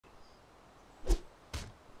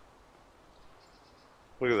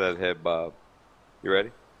Look at that head bob. You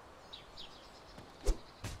ready?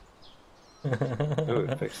 Ooh,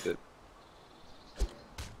 it fixed it.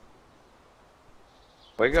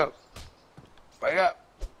 Wake up! Wake up!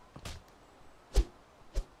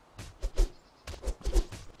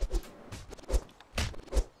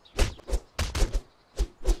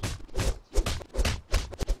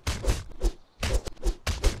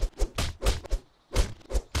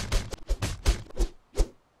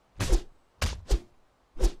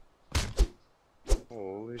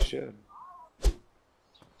 Holy shit.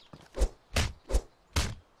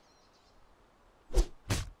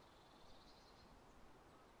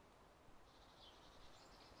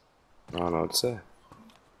 I don't know what to say.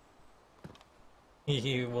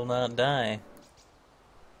 You will not die.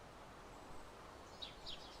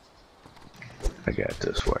 I got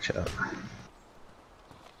this. Watch out.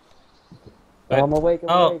 But, Oh, I'm awake,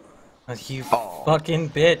 I'm awake. You fucking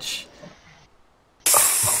bitch.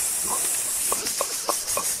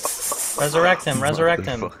 Resurrect him, resurrect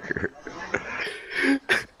him.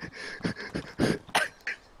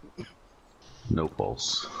 No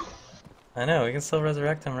pulse. I know, we can still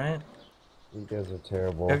resurrect him, right? You guys are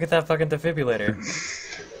terrible. Go get that fucking defibrillator.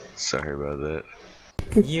 Sorry about that.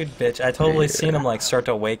 You bitch. I totally seen him like start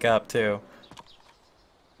to wake up too.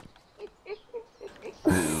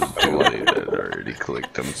 Too late. That already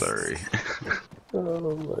clicked. I'm sorry.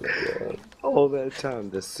 Oh my god. All that time,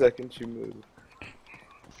 the second you move.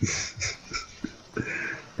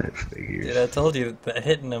 That figures. Dude, I told you that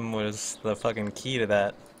hitting him was the fucking key to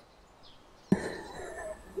that.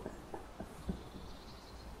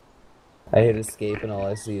 I hit escape and all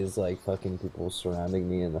I see is like fucking people surrounding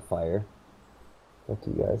me in the fire. Fuck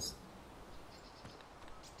you guys.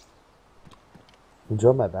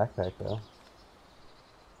 Enjoy my backpack though.